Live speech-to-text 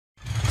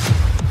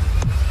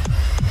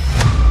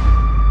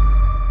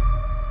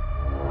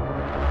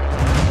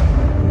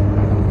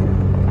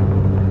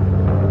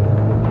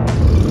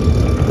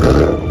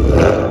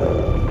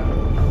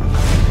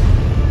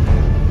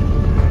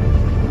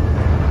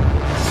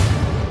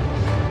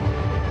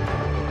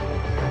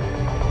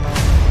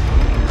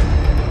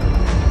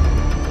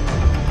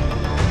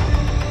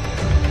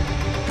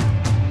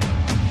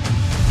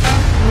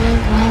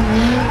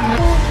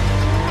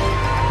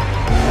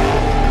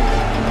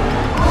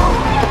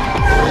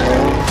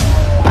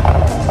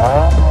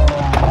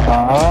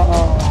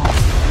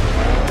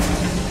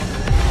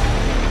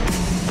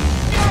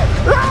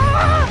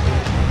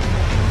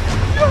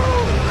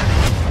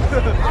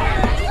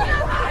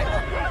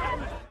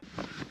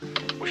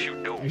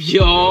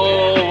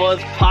Yo,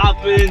 what's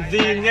poppin', Z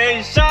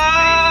Nation?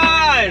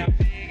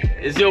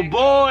 It's your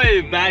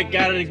boy back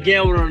at it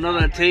again with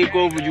another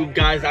takeover. You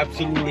guys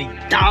absolutely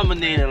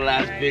dominated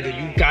last video.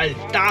 You guys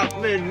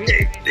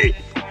dominated. Hey,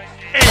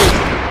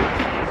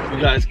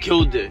 you guys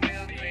killed it.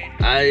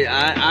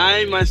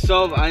 I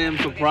myself, I am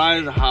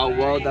surprised how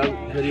well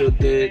that video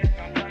did.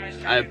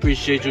 I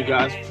appreciate you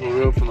guys for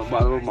real, from the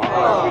bottom of my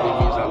heart. It really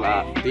means a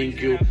lot.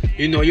 Thank you.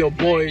 You know, your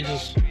boy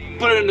just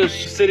putting the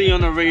city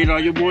on the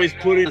radar. Your boy's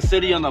putting the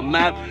city on the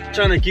map,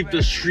 trying to keep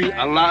the street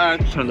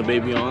alive. Turn the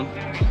baby on.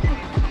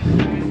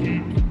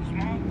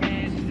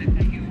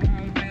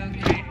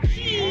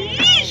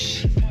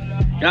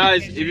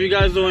 Guys, if you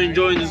guys are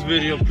enjoying this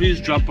video, please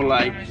drop a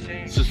like,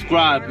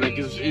 subscribe. Like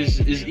it's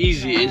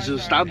easy. It's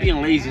just stop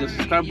being lazy. The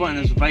subscribe button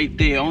is right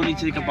there. It only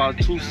take about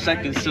 2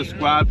 seconds to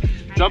subscribe.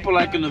 Drop a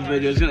like in the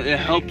video. It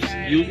helps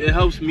you. It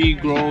helps me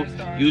grow.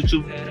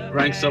 YouTube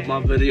ranks up my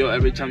video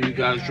every time you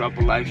guys drop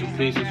a like. So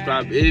please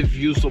subscribe if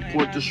you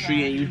support the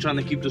street and you trying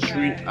to keep the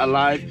street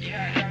alive.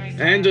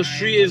 And the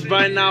street is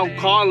right now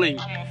calling.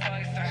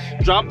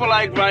 Drop a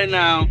like right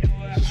now.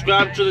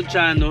 Subscribe to the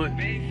channel.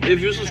 If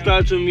you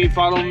subscribe to me,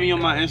 follow me on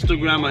my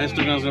Instagram. My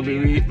Instagram is gonna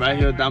be right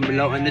here down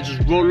below. And then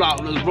just roll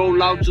out. Let's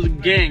roll out to the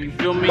gang. You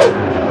feel me?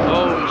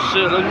 Oh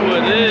shit! Look who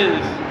it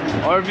is.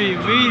 RV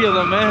Media,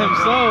 the man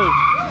himself.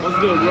 What's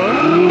good, bro?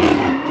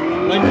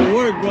 Like your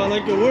work, bro.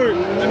 Like your work. I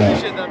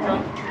appreciate that, bro.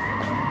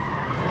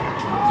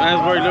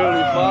 Man's work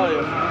literally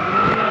fire.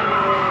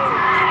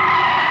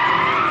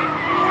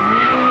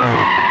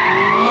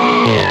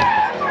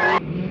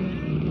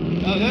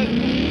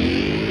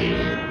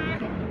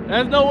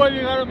 There's no way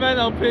you got a man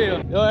up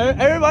here. Yo,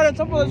 everybody on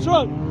top of the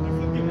truck.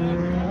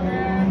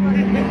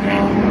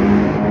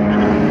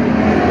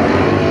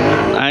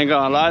 I ain't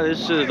gonna lie,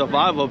 this shit is a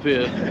vibe up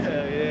here.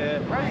 Hell yeah.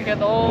 Bro, you got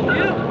the whole view.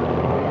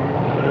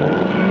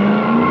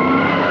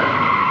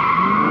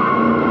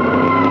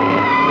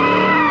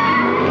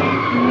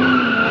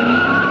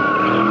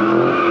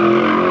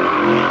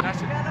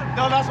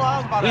 No, that's what I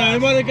was about to ask.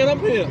 Everybody get up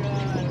here.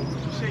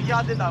 Shit,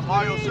 y'all did that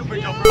Mario super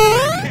jump real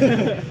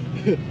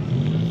quick.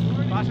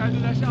 Watch, I do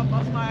that shit, I'll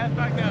bust my ass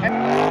back down.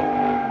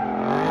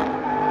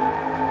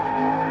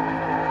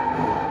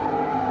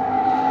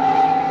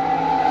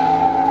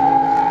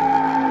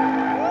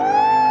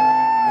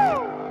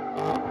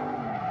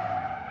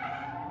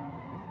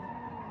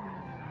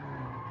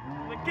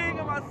 The king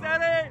of my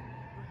city.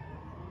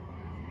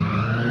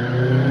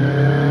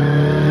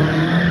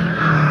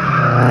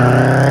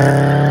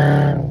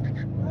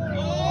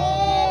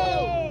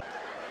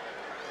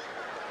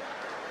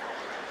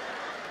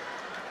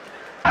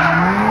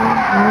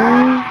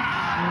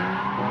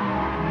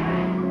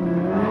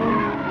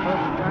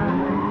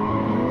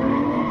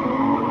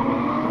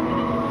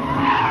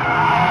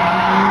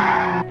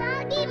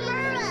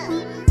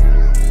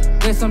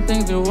 There's some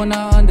things you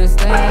wanna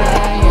understand,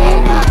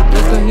 yeah.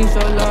 Just 'cause he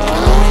show love,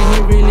 don't mean he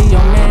really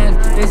your man.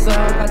 They saw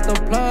I got the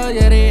plug,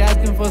 yeah, they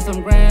asking for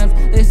some grams.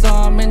 They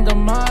saw him in the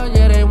mud,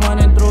 yeah, they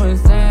running through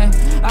insane.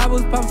 I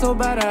was popped so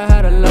bad I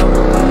had a love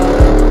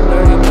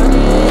dirty money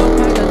in your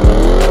pocket,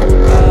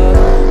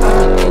 I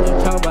don't need you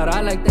trouble, but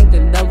I like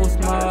thinking devil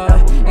smart.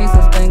 Ain't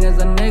such thing as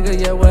a nigga,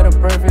 yeah, with a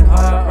perfect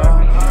heart.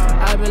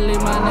 I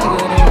believe my nigga,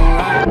 they gon'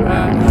 ride.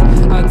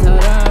 I tell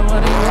them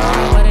what they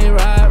want, what they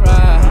ride.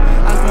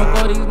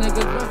 All these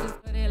niggas versus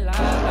for they lie.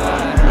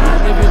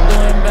 If you're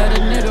doing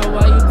better, nigga,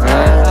 why you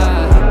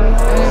tired?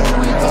 Hey, you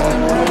ain't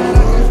talking bread, I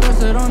can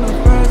stress it on the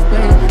first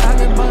page. I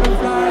get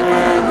butterflies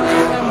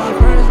at my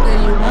first day.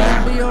 You won't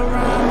be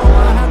around, but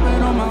what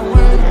happened on my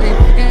worst day?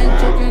 Ain't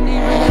choking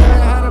even if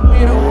I had to be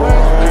the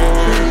worst way.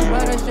 Crazy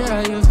by the shit I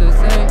used to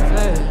say.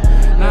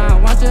 Now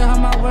I'm watching how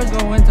my words go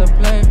into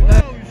play.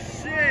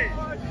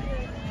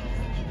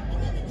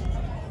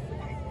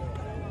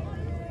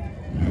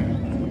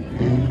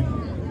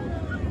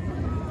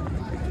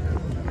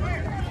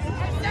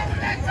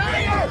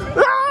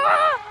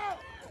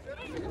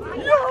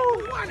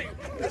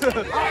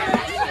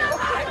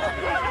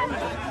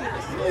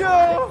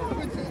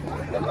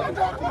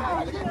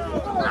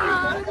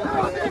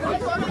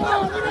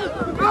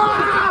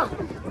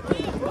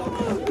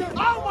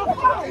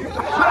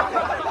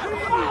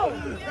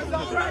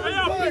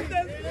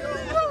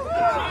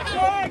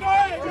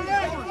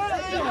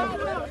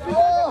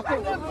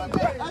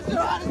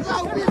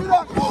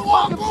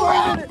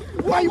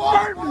 Why you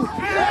burn me?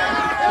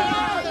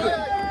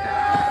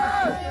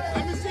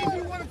 Let me see if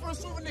you want it for a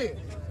souvenir.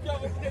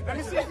 Let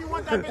me see if you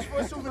want that bitch for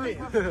a souvenir.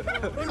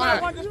 You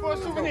might want this for a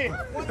souvenir.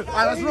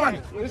 Alright, let's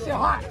run. This shit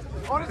hot.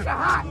 Oh, this shit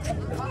hot.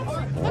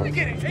 Let me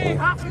get it. It ain't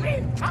hot for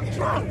me. I'm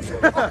drunk.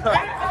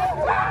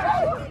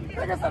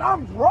 Nigga said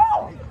I'm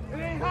drunk. It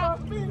ain't hot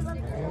for me.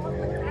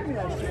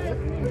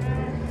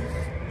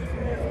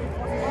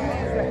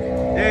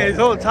 Yeah, his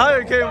whole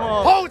tire came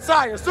off. Whole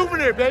tire,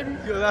 souvenir, baby.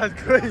 Yo, that's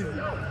crazy.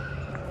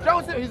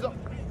 Joe said he's up.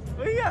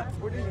 Where he at?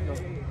 Where did he go?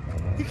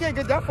 He can't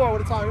get that far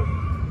with a tire.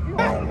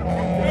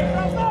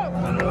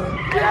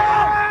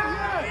 Yeah!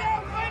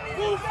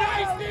 Blue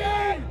Shiesty!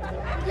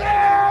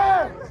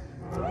 Yeah!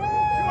 You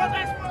want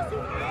that?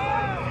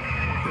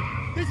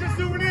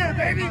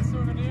 baby. Yeah, that's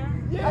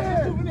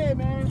a souvenir,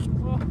 man.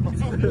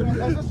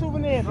 That's a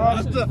souvenir, bro.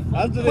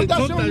 Put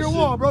that shit on your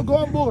wall, bro. Go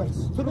on,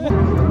 boys. To the wall.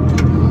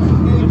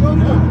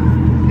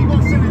 He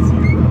gonna send it to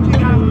you.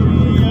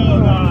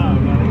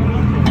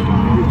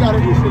 You gotta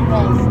do shit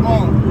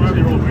small.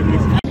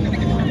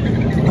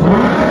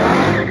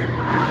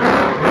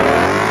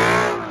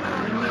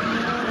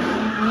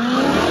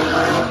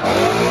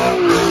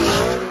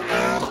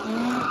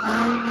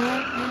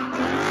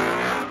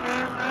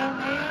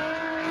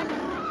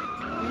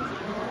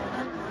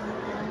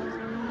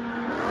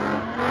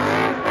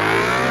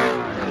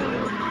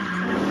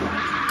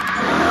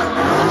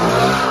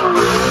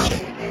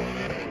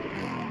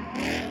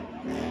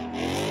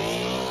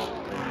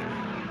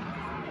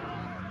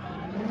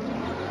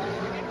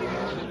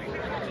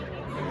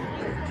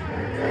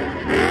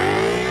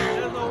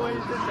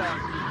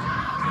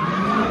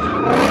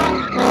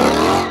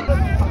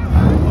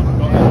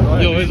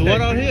 Yo, is what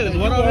out here? Is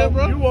what out here,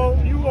 bro? You won't.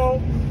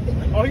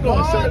 Oh, he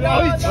gonna say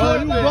that. Oh,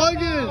 you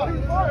bugging.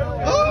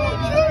 Oh,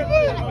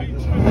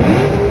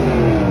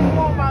 Come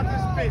on about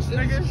this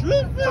bitch, nigga.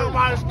 Talk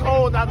about it's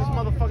cold out this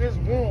motherfucker. It's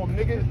warm,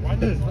 nigga.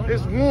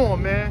 It's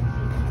warm, man.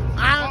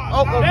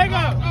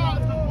 Nigga.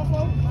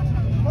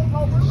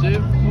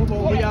 shit. Move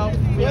over. We out.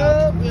 We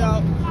out. We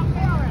out.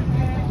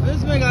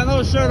 This man got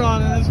no shirt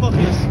on and it's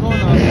fucking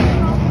snowing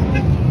outside.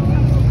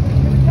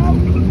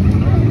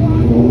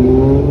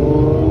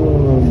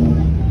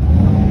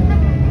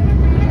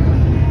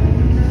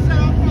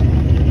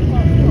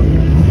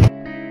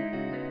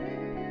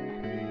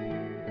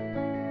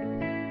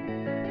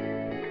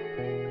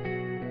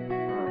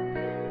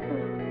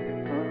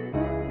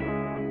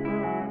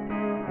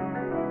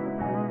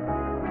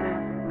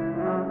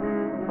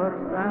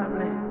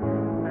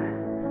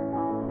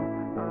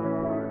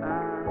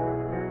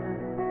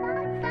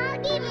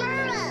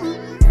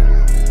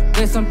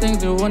 There's some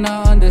things you wanna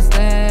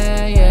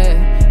understand,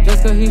 yeah.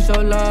 Just cause he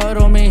show love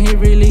don't mean he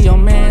really your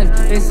man.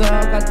 They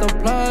all got the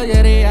plug,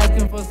 yeah, they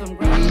asking for some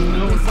green.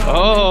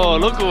 Oh,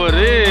 look what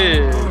it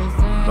is.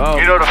 Oh.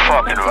 You know the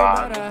fucking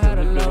vibe.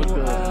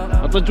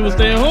 I thought you were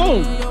staying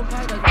home.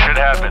 Shit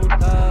happened.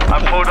 I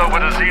pulled up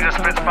with a Z that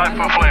spits pipe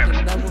for flames.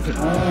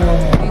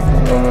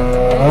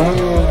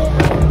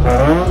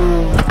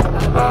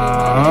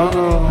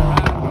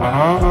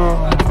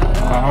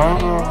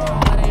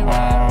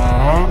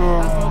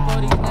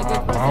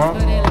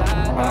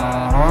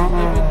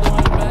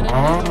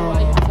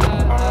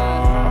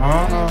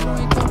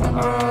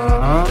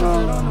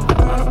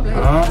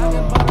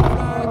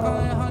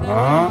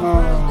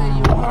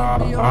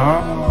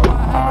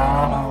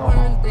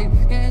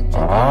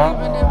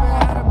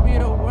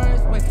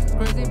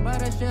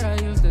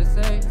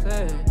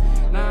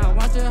 Now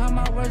watch it how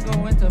my words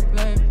go into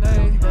play.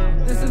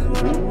 This is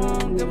what I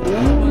want, give a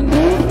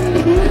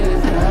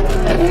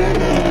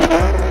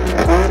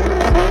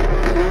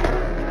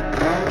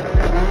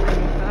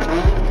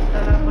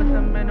put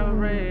them in a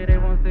red, they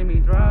won't see me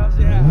drop.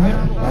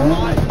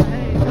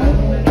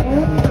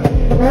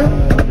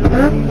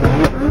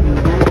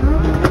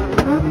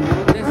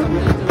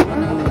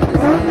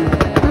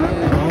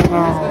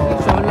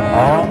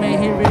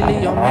 He really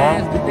your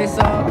man. They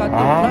saw got the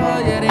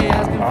plug, yeah, they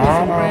asking for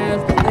some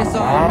grams. They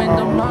saw him in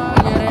the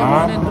mud, yeah, they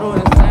running through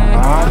his tank.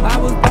 I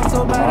was down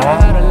so bad, I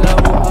had to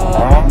level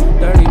up.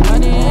 Dirty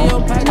money in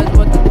your pack, that's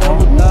what the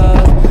devil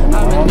does.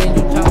 I've been in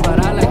you chop, but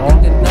I like that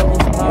the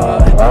devil's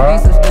smart.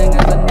 Ain't such thing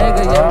as a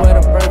nigga, yeah, with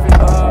a perfect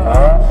heart.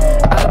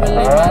 I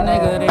believe my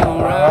nigga, they gon'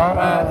 ride.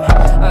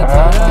 I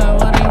tell them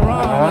when they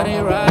wrong, when they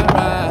ride.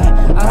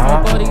 I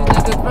smoke all these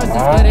niggas versus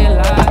where they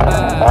lie.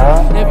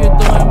 If you're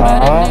doing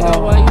better, nigga,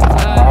 why you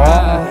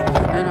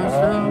and I'm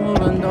still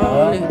moving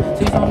dolly.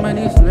 See so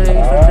many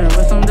slaves switching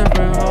with some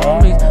different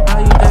homies. How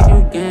you think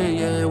you can,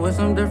 yeah, with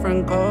some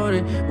different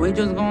coding. We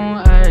just gon'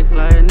 act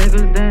like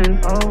niggas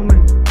didn't owe me.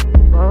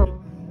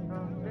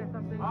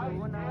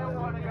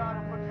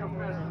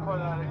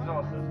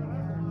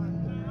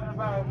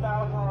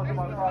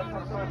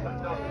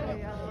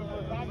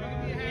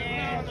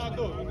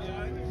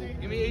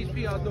 Give me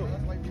HP, I'll do it.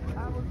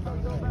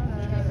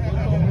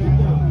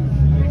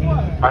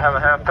 I have a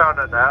half pound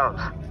at the house.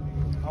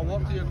 I'll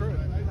walk to your crib.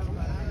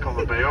 Come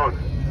to Bayonne.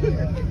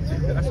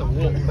 That's a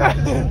wolf.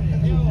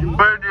 You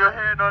burn your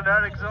hand on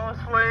that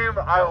exhaust flame,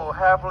 I will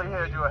happily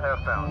hand you a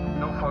half pound.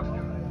 No fucks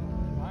given.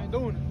 I ain't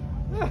doing it.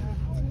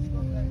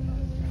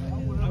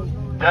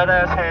 Dead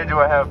ass hand you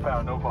a half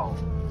pound, no problem.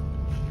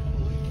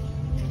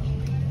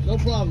 No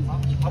problem. I'll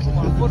put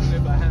my foot in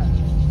it by half.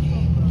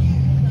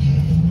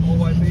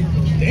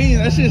 Dang,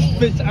 that shit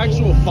spits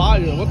actual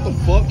fire. What the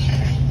fuck?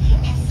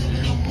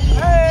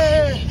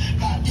 Hey!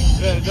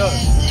 Yeah, it does.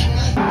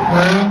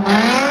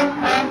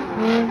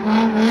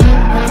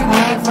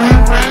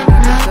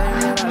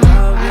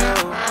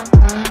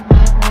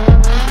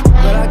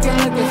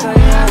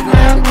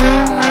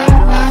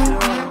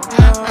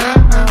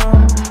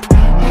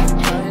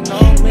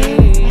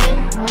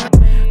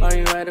 Are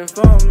you ready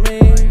for me?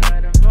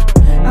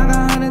 I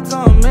got hundreds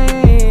on me.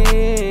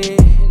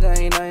 That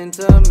ain't nothing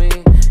to me.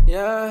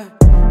 Yeah.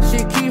 She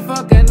keep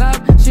fucking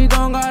up. She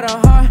don't got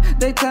a heart.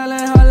 They telling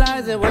her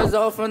lies, it was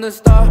all from the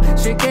start.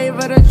 She gave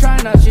it a try,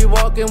 now she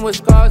walking with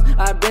scars.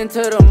 I've been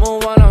to the moon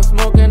while I'm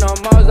smoking on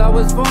Mars. I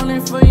was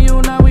falling for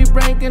you, now we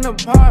breaking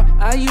apart.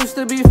 I used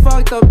to be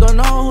fucked up, don't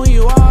know who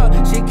you are.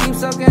 She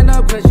keeps sucking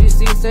up cause she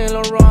sees Saint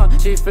Laurent.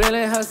 She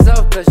feeling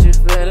herself cause she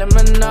feeling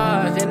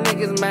Minaj. And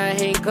niggas mad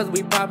hate cause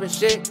we poppin'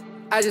 shit.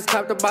 I just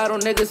copped a bottle,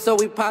 nigga, so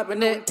we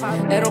poppin' it.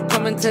 They don't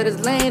come into this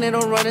lane, they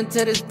don't run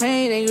into this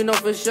pain. And you know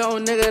for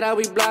sure, nigga, that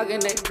we blocking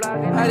it.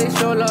 How they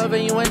show love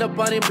and you end up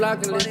on the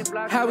blocking list.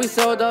 How we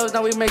sold those,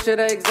 now we make sure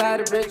they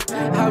excited, bitch.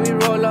 How we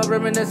roll up,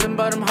 reminiscing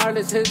about them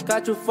heartless hits.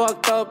 Got you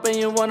fucked up and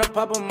you wanna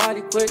pop 'em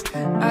mighty quick.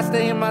 I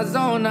stay in my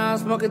zone now,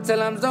 smoking till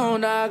I'm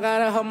zoned out. I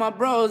gotta help my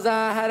bros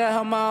out, had to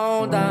help my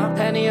own down.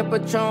 Henny and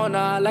Patron,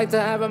 I like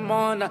to have them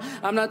on.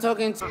 I'm not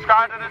talking to.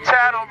 Subscribe to the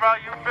channel, bro.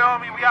 You feel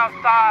me? We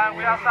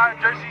outside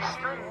Jersey Street.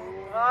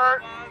 You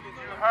heard?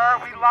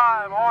 We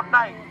live all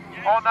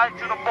night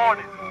to the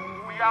morning.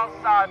 We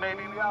outside,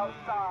 baby. We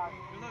outside.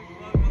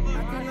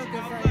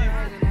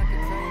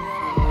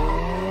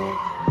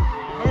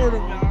 Heard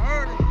him, y'all.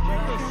 Heard him.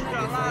 We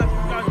got live.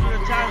 Subscribe to the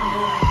channel.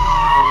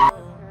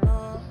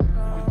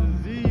 Look at the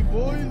Z,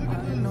 boys. Look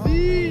at the Z.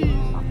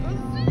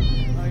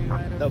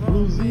 The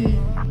blue Z.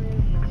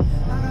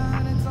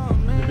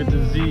 Look at the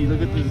Z.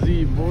 Look at the Z,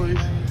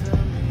 boys.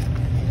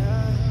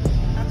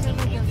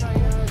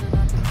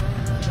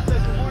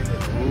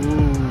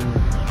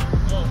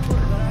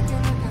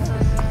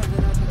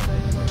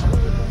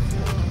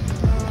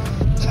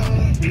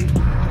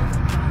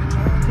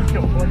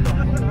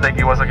 Thank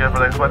you once again for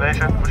the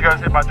explanation. What you guys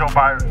say about Joe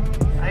Byron?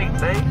 Hey,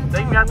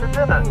 take me out to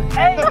dinner.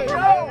 Hey, yo!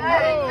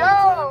 Hey, yo!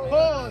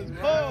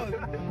 Pause.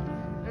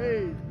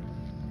 Hey.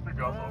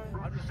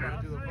 I'm just trying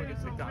to do the fucking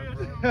TikTok, bro.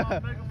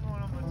 I'm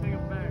gonna take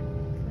it back.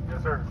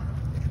 Yes, sir.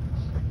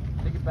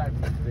 Take it back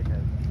from this big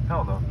head.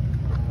 Hell no.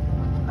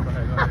 Go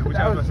ahead. What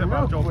y'all gonna say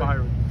about Joe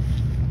Byron?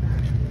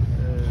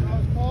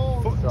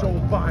 Fuck Joe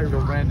Byron.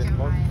 Joe Brandon.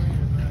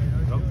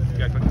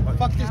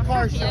 Fuck this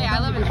car show. Yeah, I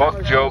love it.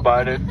 Fuck Joe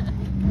Biden.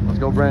 Let's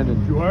go,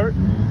 Brandon. You heard?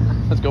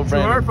 Let's go, You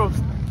heard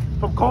Brandon.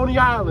 from Coney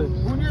Island.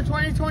 Booner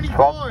 2024.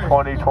 Fuck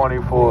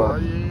 2024.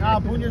 Nah,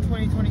 Booner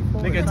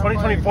 2024. Nigga, in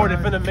 2024 they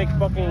finna make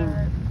fucking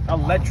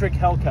electric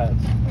Hellcats.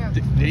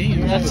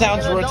 That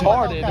sounds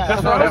retarded.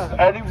 If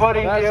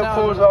anybody here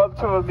pulls up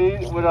to me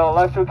with an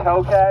electric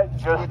Hellcat,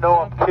 just know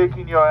I'm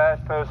kicking your ass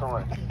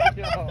personally.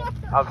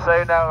 I'm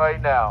saying that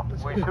right now.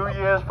 We 2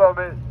 years from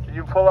it.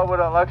 You pull up with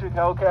an electric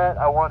Hellcat,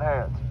 I want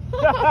hands.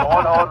 I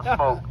want all the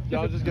smoke.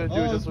 Y'all just gonna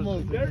do this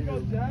one. There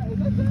goes Jack. Is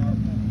that Jack?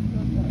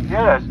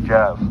 Yeah, that's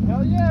Jeff.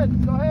 Hell yeah,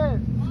 go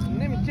ahead.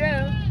 Name it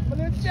Jeff. My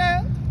name is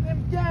Jeff. Name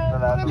it Jeff.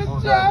 And that's Name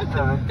who's it that? Jeff.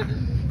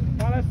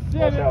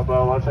 Watch out,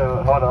 bro. Watch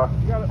out. Hold on.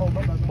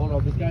 Hold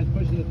on, this guy's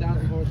pushing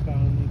 1,000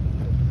 horsepower.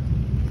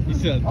 He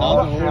said 1,000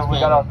 Oh, shit, we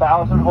got a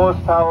 1,000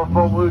 horsepower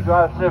four-wheel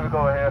drive Civic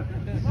over here.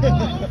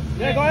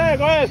 Yeah,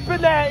 go ahead.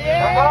 Spin that.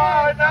 Yeah. Come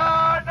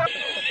on, no.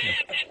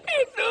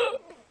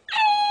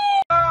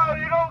 No,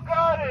 you don't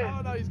got it.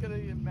 Oh no, he's gonna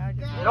get back.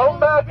 Don't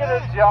back in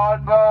it,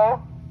 John,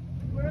 bro.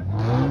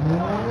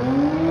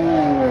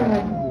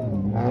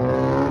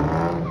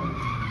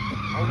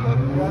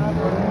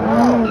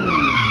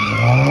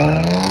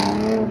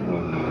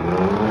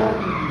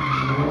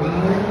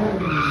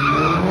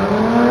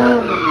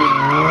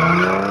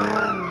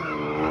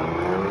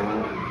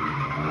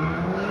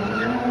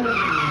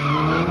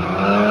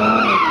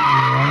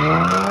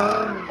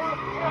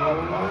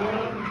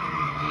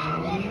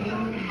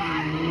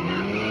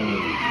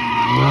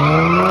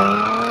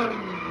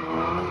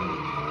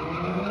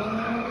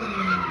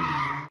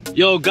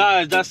 Yo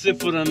guys, that's it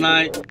for the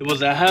night. It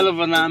was a hell of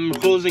a night. I'm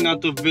closing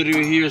out the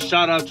video here.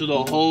 Shout out to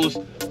the host.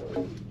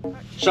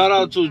 Shout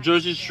out to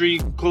Jersey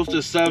Street,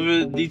 Coaster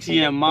 7,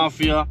 DTM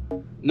Mafia,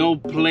 No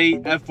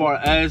Plate,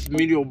 FRS,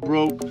 Medio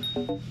Broke,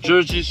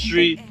 Jersey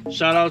Street.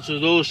 Shout out to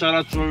those. Shout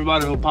out to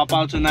everybody who pop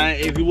out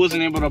tonight. If you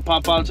wasn't able to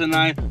pop out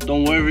tonight,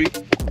 don't worry.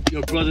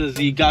 Your brother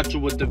Z got you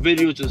with the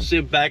video. Just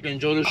sit back,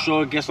 enjoy the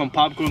show, get some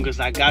popcorn, because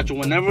I got you.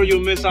 Whenever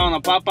you miss out on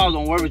a pop out,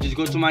 don't worry, just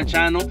go to my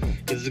channel,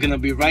 because it's gonna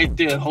be right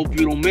there. Hope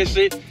you don't miss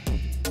it.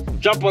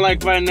 Drop a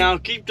like right now.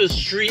 Keep the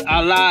street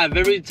alive.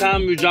 Every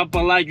time you drop a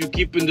like, you're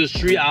keeping the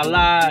street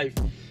alive.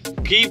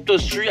 Keep the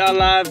street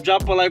alive.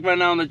 Drop a like right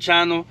now on the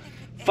channel.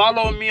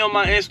 Follow me on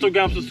my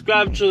Instagram.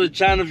 Subscribe to the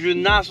channel. If you're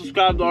not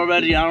subscribed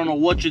already, I don't know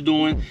what you're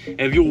doing.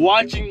 If you're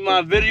watching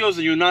my videos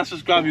and you're not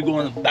subscribed, you're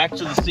going back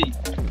to the seat.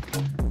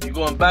 You're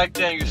going back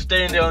there and you're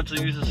staying there until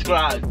you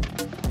subscribe.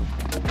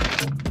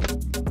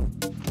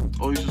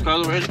 Oh, you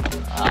subscribed already?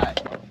 Alright.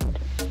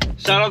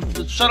 Shout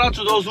out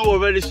to those who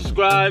already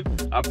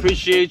subscribed. I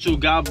appreciate you.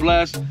 God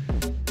bless.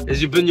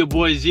 It's been your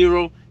boy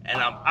Zero, and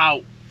I'm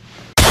out.